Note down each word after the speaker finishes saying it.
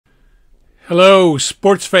Hello,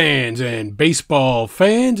 sports fans and baseball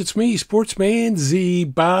fans. It's me, Sportsman Z,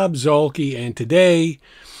 Bob Zolke, and today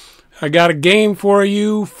I got a game for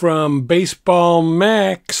you from Baseball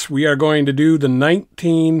Max. We are going to do the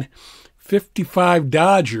 1955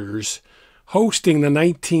 Dodgers hosting the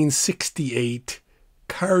 1968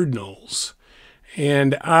 Cardinals.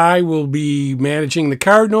 And I will be managing the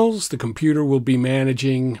Cardinals. The computer will be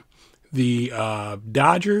managing the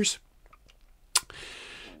Dodgers.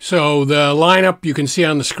 So the lineup you can see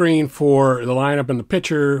on the screen for the lineup in the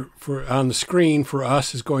picture on the screen for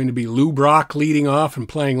us is going to be Lou Brock leading off and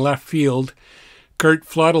playing left field. Curt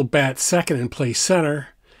Flood will bat second and play center.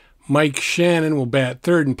 Mike Shannon will bat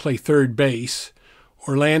third and play third base.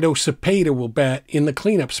 Orlando Cepeda will bat in the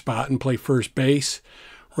cleanup spot and play first base.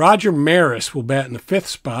 Roger Maris will bat in the fifth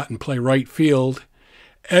spot and play right field.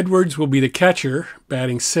 Edwards will be the catcher,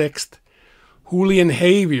 batting sixth. Julian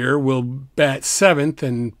Javier will bat seventh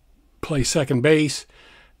and play second base.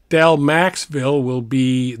 Dal Maxville will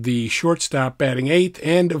be the shortstop, batting eighth.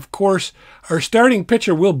 And, of course, our starting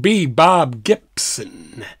pitcher will be Bob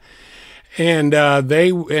Gibson. And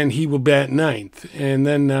he will bat ninth. And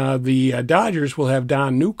then the Dodgers will have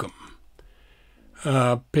Don Newcombe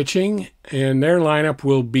pitching. And their lineup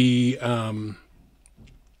will be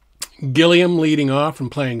Gilliam leading off and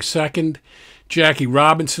playing second. Jackie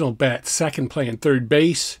Robinson will bat second, playing third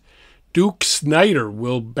base. Duke Snider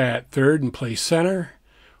will bat third and play center.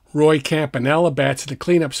 Roy Campanella bats in the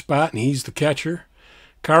cleanup spot, and he's the catcher.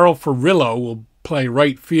 Carl Furillo will play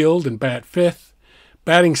right field and bat fifth.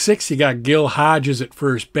 Batting sixth, you got Gil Hodges at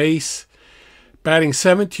first base. Batting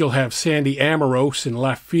seventh, you'll have Sandy Amoros in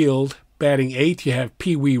left field. Batting eighth, you have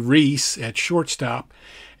Pee Wee Reese at shortstop.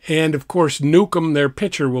 And, of course, Newcombe, their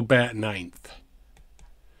pitcher, will bat ninth.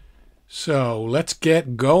 So let's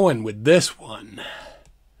get going with this one.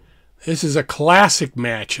 This is a classic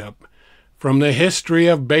matchup from the history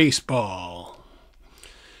of baseball.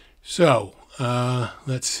 So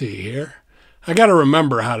let's see here. I got to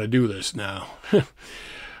remember how to do this now.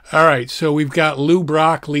 All right, so we've got Lou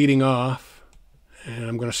Brock leading off, and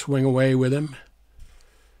I'm going to swing away with him.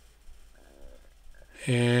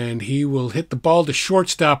 And he will hit the ball to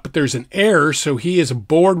shortstop, but there's an error, so he is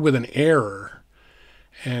aboard with an error.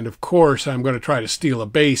 And, of course, I'm going to try to steal a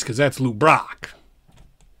base because that's Lou Brock.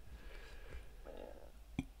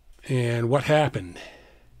 And what happened?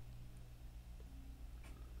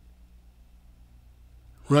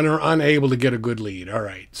 Runner unable to get a good lead. All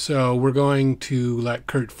right, so we're going to let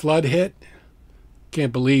Curt Flood hit.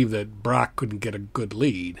 Can't believe that Brock couldn't get a good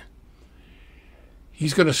lead.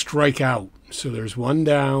 He's going to strike out. So there's one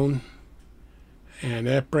down. And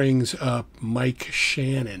that brings up Mike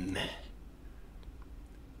Shannon.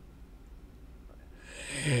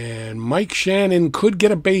 And Mike Shannon could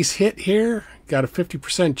get a base hit here. Got a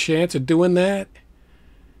 50% chance of doing that.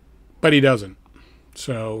 But he doesn't.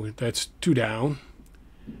 So that's two down.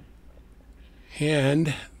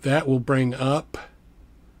 And that will bring up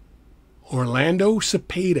Orlando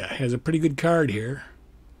Cepeda. Has a pretty good card here.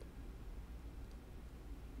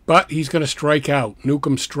 But he's going to strike out.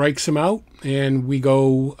 Newcombe strikes him out. And we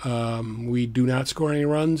go, we do not score any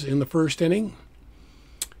runs in the first inning.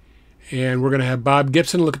 And we're going to have Bob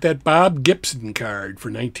Gibson. Look at that Bob Gibson card for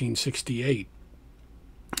 1968.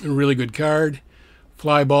 A really good card.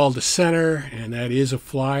 Fly ball to center, and that is a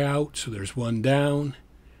fly out, so there's one down.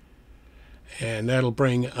 And that'll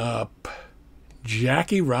bring up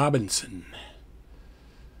Jackie Robinson.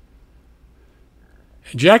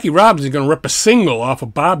 And Jackie Robinson is going to rip a single off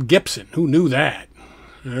of Bob Gibson. Who knew that?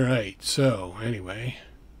 All right, so anyway.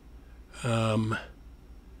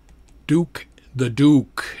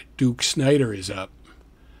 Duke Snider is up.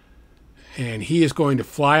 And he is going to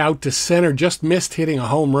fly out to center. Just missed hitting a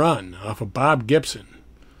home run off of Bob Gibson.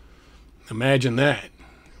 Imagine that.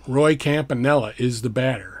 Roy Campanella is the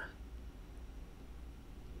batter.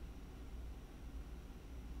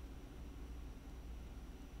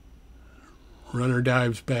 Runner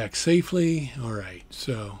dives back safely. All right,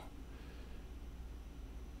 so.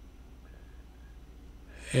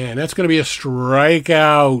 And that's going to be a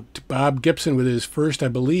strikeout. Bob Gibson with his first, I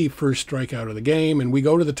believe, first strikeout of the game. And we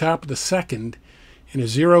go to the top of the second in a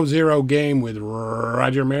 0-0 game with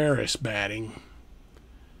Roger Maris batting.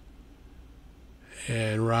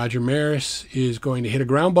 And Roger Maris is going to hit a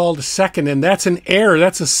ground ball to second. And that's an error.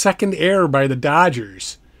 That's a second error by the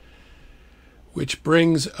Dodgers. Which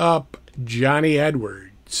brings up Johnny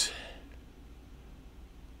Edwards.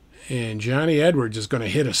 And Johnny Edwards is going to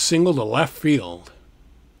hit a single to left field.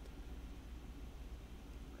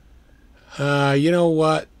 You know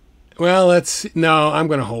what? Well, no, I'm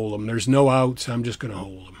going to hold him. There's no outs. I'm just going to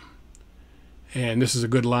hold him. And this is a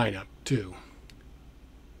good lineup. too.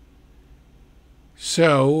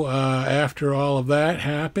 So after all of that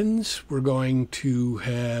happens, we're going to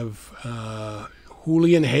have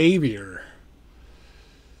Julian Javier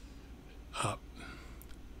up.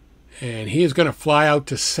 And he is going to fly out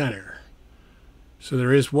to center. So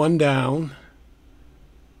there is one down.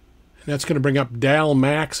 And that's going to bring up Dal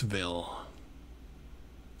Maxville.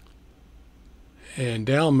 And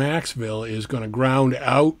Dal Maxville is going to ground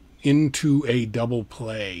out into a double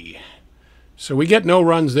play. So we get no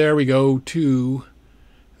runs there. We go to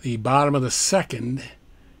the bottom of the second.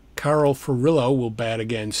 Carl Furillo will bat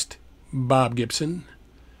against Bob Gibson.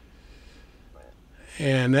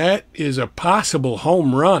 And that is a possible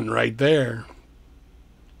home run right there.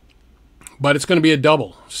 But it's going to be a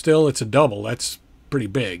double. Still, it's a double. That's pretty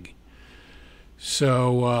big.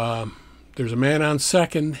 So there's a man on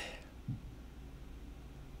second.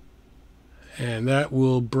 And that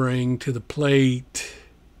will bring to the plate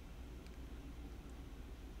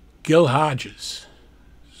Gil Hodges.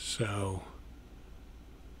 So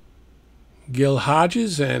Gil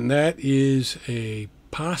Hodges, and that is a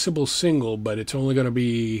possible single, but it's only going to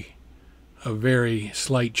be a very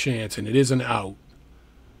slight chance, and it is an out.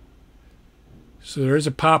 So there is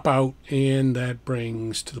a pop out, and that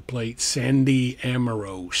brings to the plate Sandy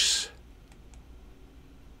Amoros.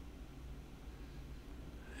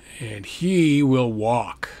 And he will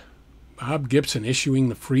walk. Bob Gibson issuing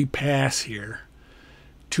the free pass here.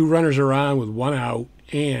 2 runners are on with 1 out,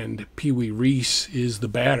 and Pee Wee Reese is the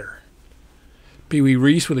batter. Pee Wee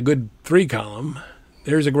Reese with a good 3 column.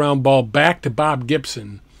 There's a ground ball back to Bob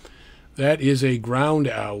Gibson. That is a ground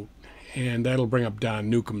out, and that'll bring up Don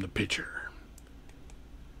Newcombe, the pitcher.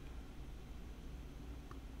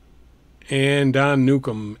 And Don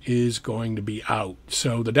Newcombe is going to be out.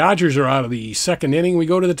 So the Dodgers are out of the second inning. We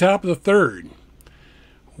go to the top of the third,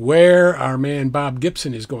 where our man Bob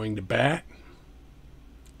Gibson is going to bat.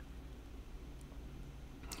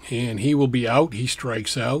 And he will be out. He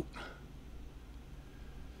strikes out.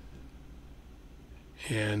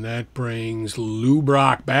 And that brings Lou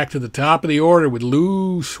Brock back to the top of the order with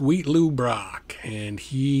Sweet Lou Brock. And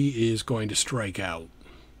he is going to strike out.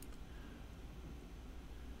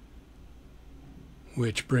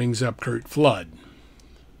 Which brings up Curt Flood.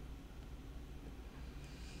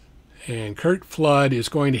 And Curt Flood is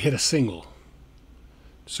going to hit a single.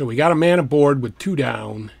 So we got a man aboard with 2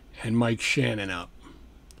 down and Mike Shannon up.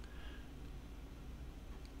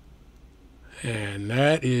 And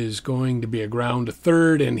that is going to be a ground to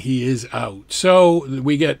third, and he is out. So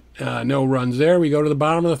we get no runs there. We go to the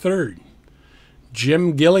bottom of the third.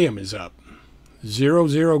 Jim Gilliam is up.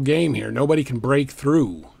 0-0 game here. Nobody can break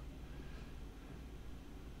through.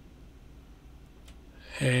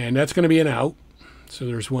 And that's going to be an out. So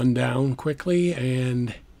there's 1 down quickly,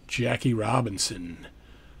 and Jackie Robinson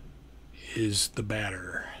is the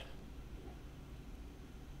batter.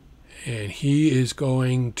 And he is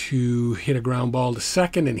going to hit a ground ball to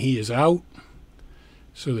second, and he is out.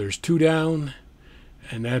 So there's 2 down,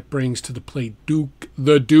 and that brings to the plate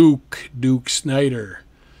Duke Snyder.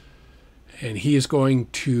 And he is going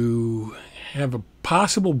to have a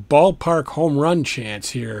possible ballpark home run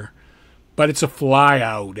chance here, but it's a fly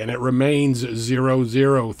out, and it remains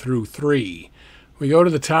 0-0 through 3. We go to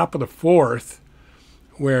the top of the fourth,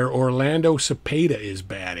 where Orlando Cepeda is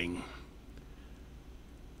batting.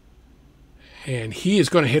 And he is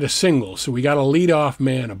going to hit a single, so we got a leadoff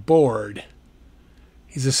man aboard.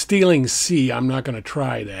 He's a stealing C. I'm not going to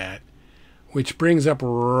try that. Which brings up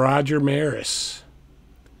Roger Maris.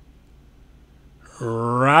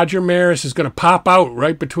 Roger Maris is going to pop out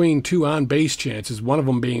right between 2 on-base chances, one of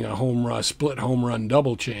them being a split home run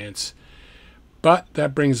double chance. But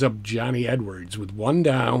that brings up Johnny Edwards with 1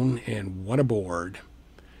 down and 1 aboard.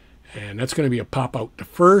 And that's going to be a pop-out to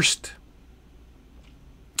first.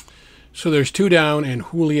 So there's 2 down, and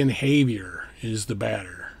Julian Javier is the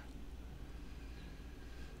batter.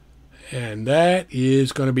 And that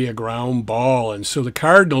is going to be a ground ball. And so the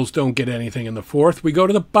Cardinals don't get anything in the fourth. We go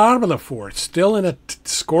to the bottom of the fourth, still in a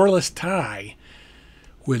scoreless tie,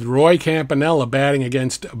 with Roy Campanella batting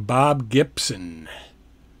against Bob Gibson.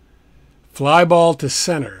 Fly ball to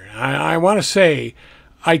center. I want to say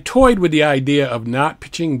I toyed with the idea of not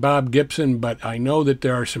pitching Bob Gibson, but I know that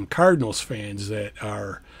there are some Cardinals fans that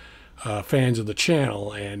are fans of the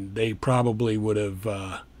channel, and they probably would have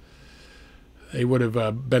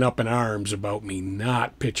been up in arms about me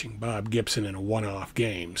not pitching Bob Gibson in a one-off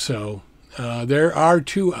game. So there are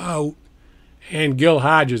 2 out, and Gil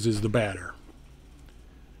Hodges is the batter.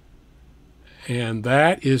 And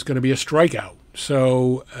that is going to be a strikeout.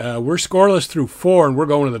 So we're scoreless through 4, and we're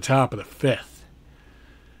going to the top of the 5th.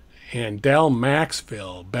 And Del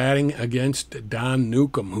Maxville batting against Don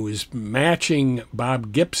Newcombe, who is matching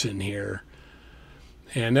Bob Gibson here.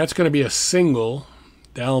 And that's going to be a single.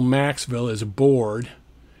 Del Maxville is aboard.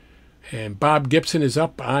 And Bob Gibson is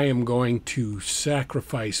up. I am going to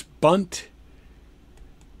sacrifice bunt.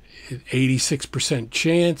 86%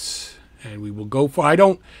 chance. And we will go for...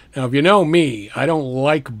 Now, if you know me, I don't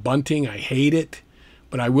like bunting. I hate it.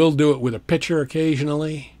 But I will do it with a pitcher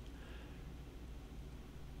occasionally.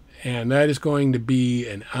 And that is going to be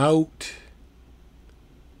an out.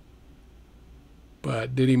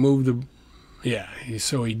 But did he move the... Yeah,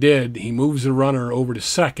 so he did. He moves the runner over to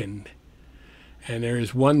second. And there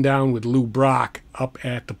is one down with Lou Brock up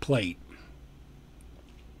at the plate.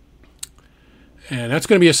 And that's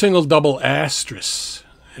going to be a single double asterisk.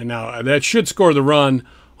 And now that should score the run.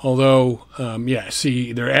 Although, yeah,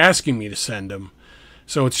 see, they're asking me to send him.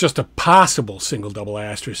 So it's just a possible single double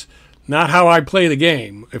asterisk. Not how I play the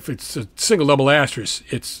game. If it's a single double asterisk,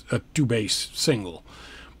 it's a two-base single.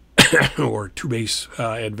 Or two-base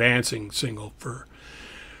advancing single for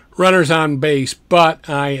runners on base. But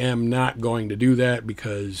I am not going to do that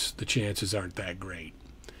because the chances aren't that great.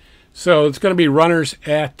 So it's going to be runners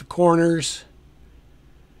at the corners.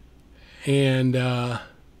 And that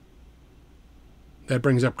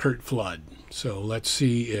brings up Curt Flood. So let's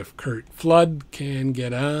see if Curt Flood can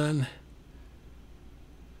get on.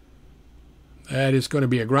 That is going to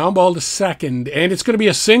be a ground ball to second, and it's going to be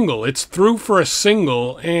a single. It's through for a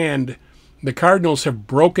single, and the Cardinals have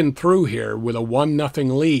broken through here with a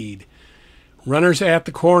 1-0 lead. Runners at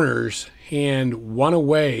the corners, and one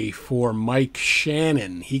away for Mike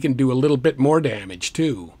Shannon. He can do a little bit more damage,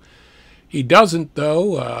 too. He doesn't,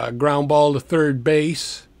 though. Ground ball to third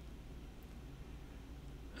base.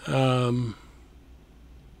 Well,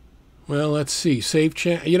 let's see. Save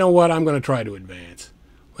chance. You know what? I'm going to try to advance.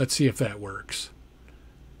 Let's see if that works.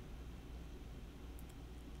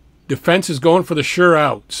 Defense is going for the sure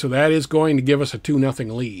out, so that is going to give us a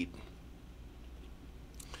 2-0 lead.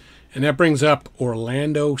 And that brings up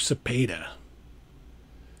Orlando Cepeda.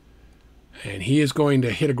 And he is going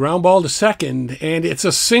to hit a ground ball to second, and it's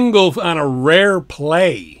a single on a rare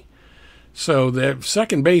play. So the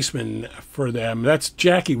second baseman for them, that's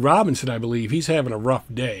Jackie Robinson, I believe. He's having a rough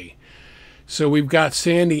day. So we've got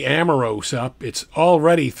Sandy Amoros up. It's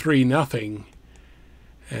already 3-0.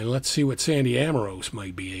 And let's see what Sandy Amoros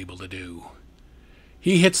might be able to do.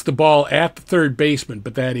 He hits the ball at the third baseman,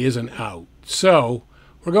 but that is an out. So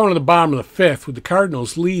we're going to the bottom of the fifth with the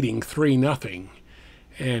Cardinals leading 3-0.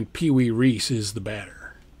 And Pee Wee Reese is the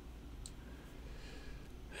batter.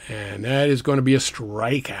 And that is going to be a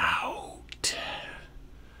strikeout.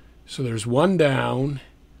 So there's one down.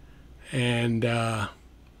 And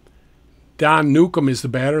Don Newcombe is the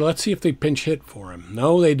batter. Let's see if they pinch hit for him.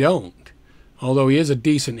 No, they don't. Although he is a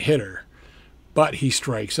decent hitter. But he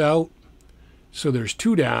strikes out. So there's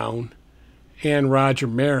two down. And Roger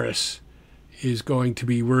Maris is going to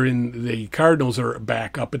be... the Cardinals are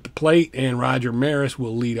back up at the plate. And Roger Maris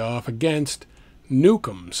will lead off against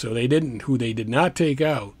Newcombe. So they did not take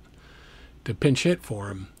out to pinch hit for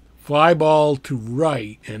him. Fly ball to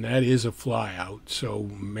right. And that is a fly out. So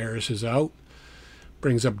Maris is out.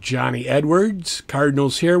 Brings up Johnny Edwards.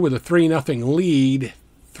 Cardinals here with a 3-0 lead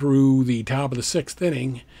through the top of the sixth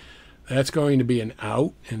inning. That's going to be an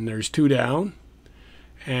out, and there's two down.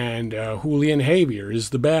 And Julian Javier is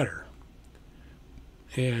the batter.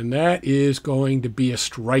 And that is going to be a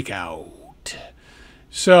strikeout.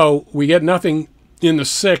 So we get nothing in the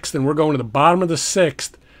sixth, and we're going to the bottom of the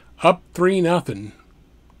sixth, up 3-0.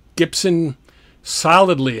 Gibson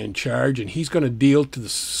solidly in charge, and he's going to deal to the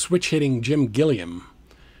switch-hitting Jim Gilliam.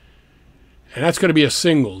 And that's going to be a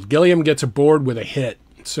single. Gilliam gets aboard with a hit.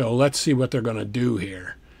 So let's see what they're going to do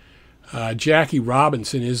here. Jackie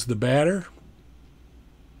Robinson is the batter.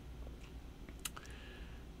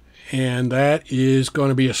 And that is going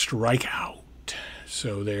to be a strikeout.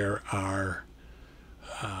 So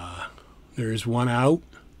there's one out.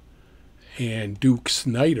 And Duke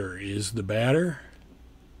Snyder is the batter.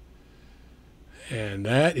 And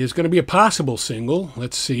that is going to be a possible single.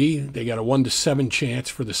 Let's see. They got a 1-7 chance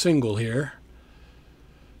for the single here.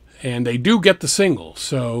 And they do get the single.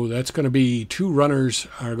 So that's going to be two runners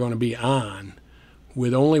are going to be on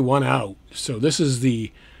with only one out. So this is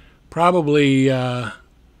the probably... I'm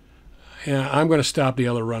going to stop the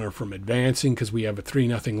other runner from advancing because we have a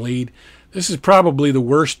 3-0 lead. This is probably the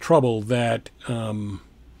worst trouble that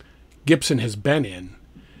Gibson has been in.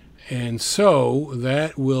 And so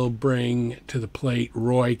that will bring to the plate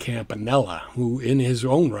Roy Campanella, who in his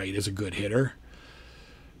own right is a good hitter.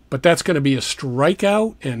 But that's going to be a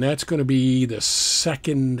strikeout, and that's going to be the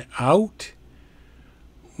second out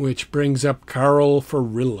which brings up Carl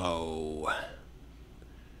Furillo.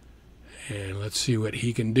 And let's see what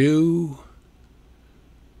he can do.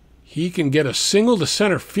 He can get a single to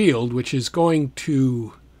center field, which is going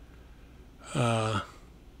to...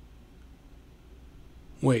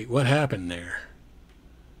 wait, what happened there?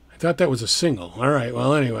 I thought that was a single. All right,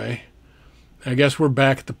 well, anyway, I guess we're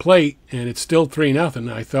back at the plate, and it's still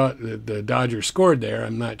 3-0. I thought that the Dodgers scored there.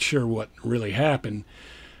 I'm not sure what really happened.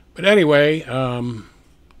 But anyway,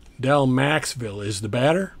 Del Maxville is the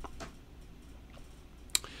batter.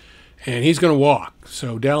 And he's going to walk.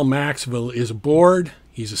 So Del Maxville is aboard.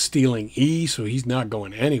 He's a stealing E, so he's not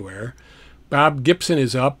going anywhere. Bob Gibson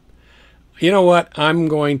is up. You know what? I'm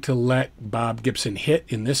going to let Bob Gibson hit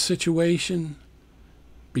in this situation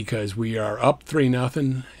because we are up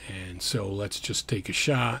 3-0, and so let's just take a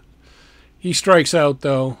shot. He strikes out,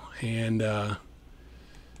 though, and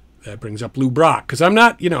that brings up Lou Brock. Because I'm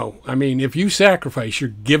not, I mean, if you sacrifice, you're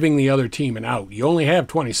giving the other team an out. You only have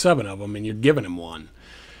 27 of them, and you're giving them one.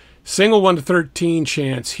 Single 1-13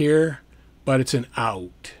 chance here, but it's an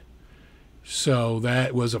out. So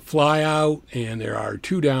that was a fly out, and there are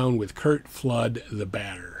 2 down with Curt Flood, the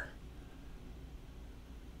batter.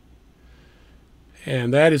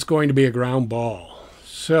 And that is going to be a ground ball.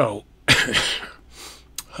 So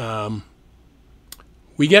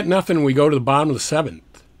we get nothing. We go to the bottom of the 7th.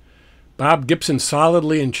 Bob Gibson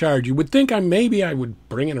solidly in charge. You would think maybe I would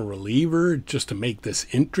bring in a reliever just to make this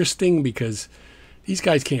interesting because these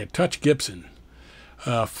guys can't touch Gibson.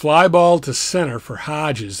 Fly ball to center for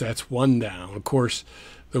Hodges. That's 1 down. Of course,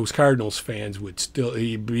 those Cardinals fans would still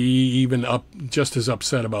be even just as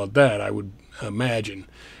upset about that, I would imagine.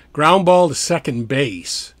 Ground ball to second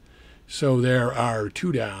base. So there are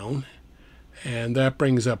 2 down. And that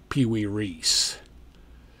brings up Pee Wee Reese.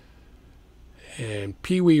 And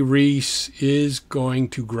Pee Wee Reese is going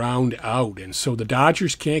to ground out. And so the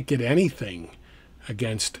Dodgers can't get anything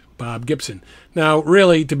against Bob Gibson. Now,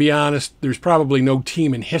 really, to be honest, there's probably no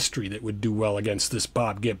team in history that would do well against this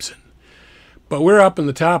Bob Gibson. But we're up in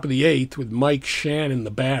the top of the 8th with Mike Shannon,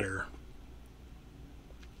 the batter.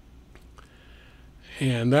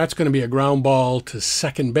 And that's going to be a ground ball to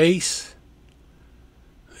second base.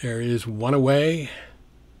 There is 1 away.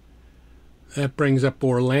 That brings up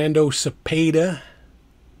Orlando Cepeda.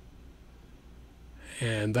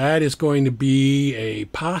 And that is going to be a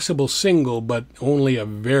possible single, but only a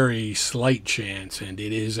very slight chance, and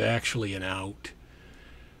it is actually an out.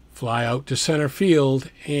 Fly out to center field,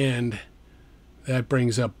 and that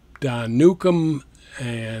brings up Don Newcombe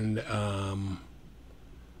and,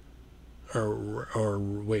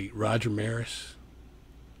 Roger Maris?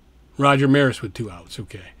 Roger Maris with 2 outs,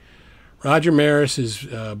 okay. Roger Maris is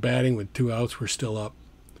batting with 2 outs. We're still up.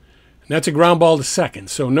 And that's a ground ball to second.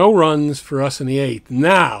 So no runs for us in the 8th.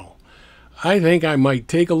 Now, I think I might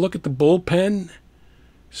take a look at the bullpen.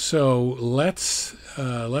 So let's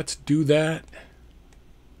do that.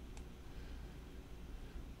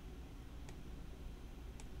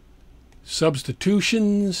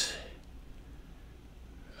 Substitutions.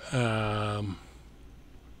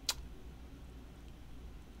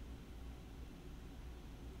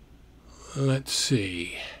 Let's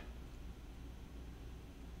see.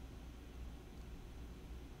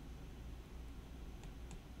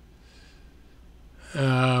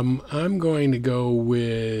 I'm going to go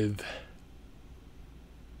with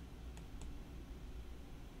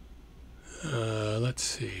let's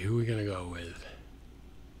see, who are we going to go with?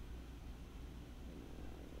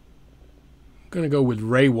 I'm going to go with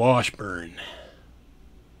Ray Washburn.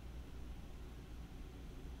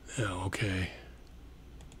 Oh, okay.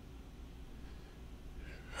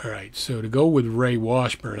 All right, so to go with Ray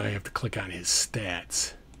Washburn, I have to click on his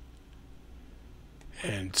stats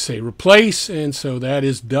and say replace, and so that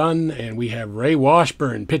is done, and we have Ray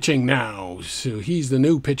Washburn pitching now. So he's the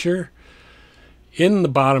new pitcher. In the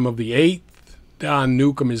bottom of the 8th, Don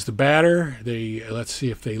Newcombe is the batter. Let's see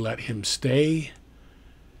if they let him stay.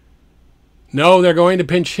 No, they're going to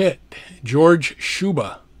pinch hit. George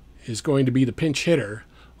Shuba is going to be the pinch hitter,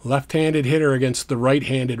 left-handed hitter against the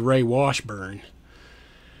right-handed Ray Washburn.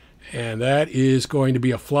 And that is going to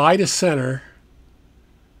be a fly to center,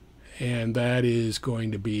 and that is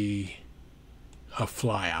going to be a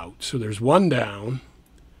fly out. So there's 1 down,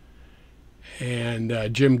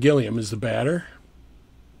 and Jim Gilliam is the batter.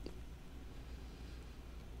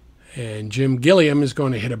 And Jim Gilliam is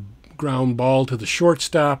going to hit a ground ball to the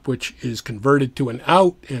shortstop, which is converted to an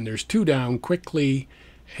out, and there's 2 down quickly,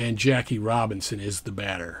 and Jackie Robinson is the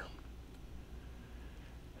batter.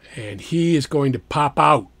 And he is going to pop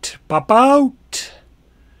out. Pop out!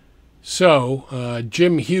 So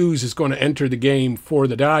Jim Hughes is going to enter the game for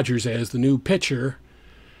the Dodgers as the new pitcher.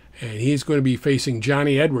 And he's going to be facing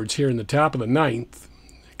Johnny Edwards here in the top of the ninth.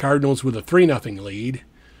 Cardinals with a 3-0 lead.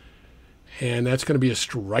 And that's going to be a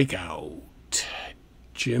strikeout.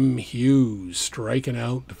 Jim Hughes striking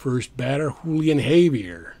out the first batter, Julian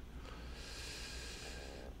Javier.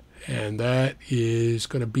 And that is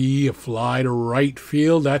going to be a fly to right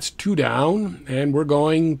field. That's 2 down. And we're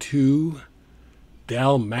going to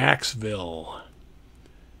Dal Maxville.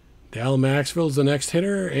 Dal Maxville's the next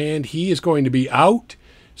hitter, and he is going to be out.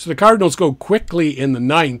 So the Cardinals go quickly in the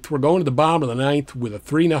ninth. We're going to the bottom of the ninth with a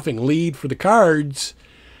 3-0 lead for the Cards.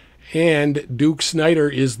 And Duke Snyder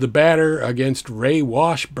is the batter against Ray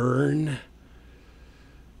Washburn.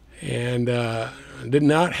 And did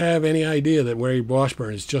not have any idea that Ray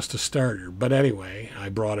Washburn is just a starter. But anyway, I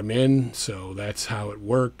brought him in, so that's how it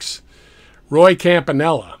works. Roy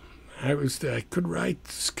Campanella. I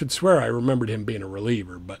could swear I remembered him being a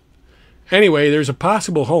reliever. But anyway, there's a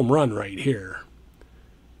possible home run right here.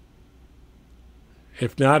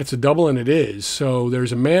 If not, it's a double, and it is. So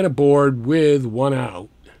there's a man aboard with 1 out.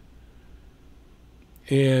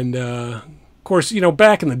 And, of course,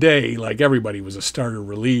 back in the day, like everybody was a starter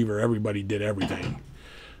reliever. Everybody did everything.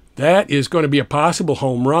 That is going to be a possible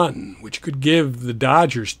home run, which could give the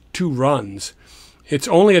Dodgers 2 runs. It's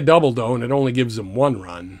only a double, though, and it only gives them 1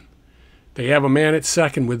 run. They have a man at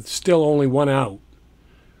second with still only 1 out.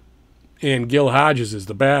 And Gil Hodges is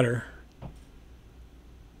the batter.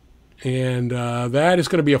 And that is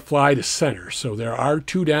going to be a fly to center. So there are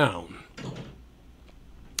 2 down.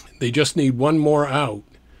 They just need 1 more out.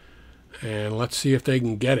 And let's see if they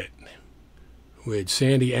can get it with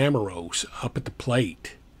Sandy Amoros up at the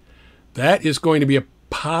plate. That is going to be a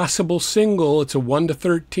possible single. It's a 1 to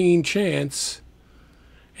 13 chance.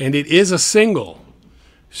 And it is a single.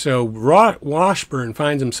 So Washburn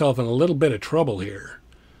finds himself in a little bit of trouble here.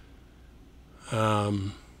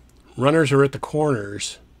 Runners are at the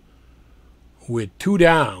corners with 2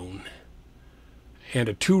 down and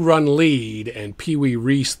a 2-run lead, and Pee Wee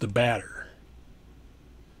Reese the batter.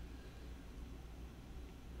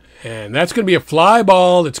 And that's going to be a fly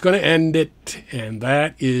ball that's going to end it, and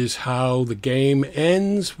that is how the game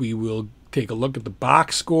ends. We will take a look at the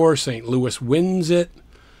box score. St. Louis wins it.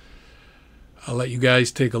 I'll let you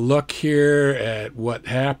guys take a look here at what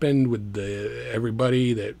happened with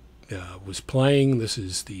everybody that was playing. This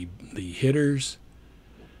is the hitters.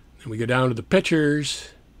 And we go down to the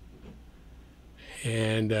pitchers.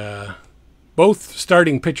 And both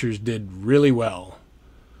starting pitchers did really well.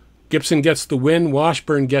 Gibson gets the win.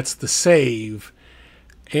 Washburn gets the save.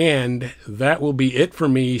 And that will be it for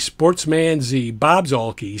me. Sportsman Z, Bob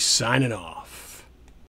Zolke, signing off.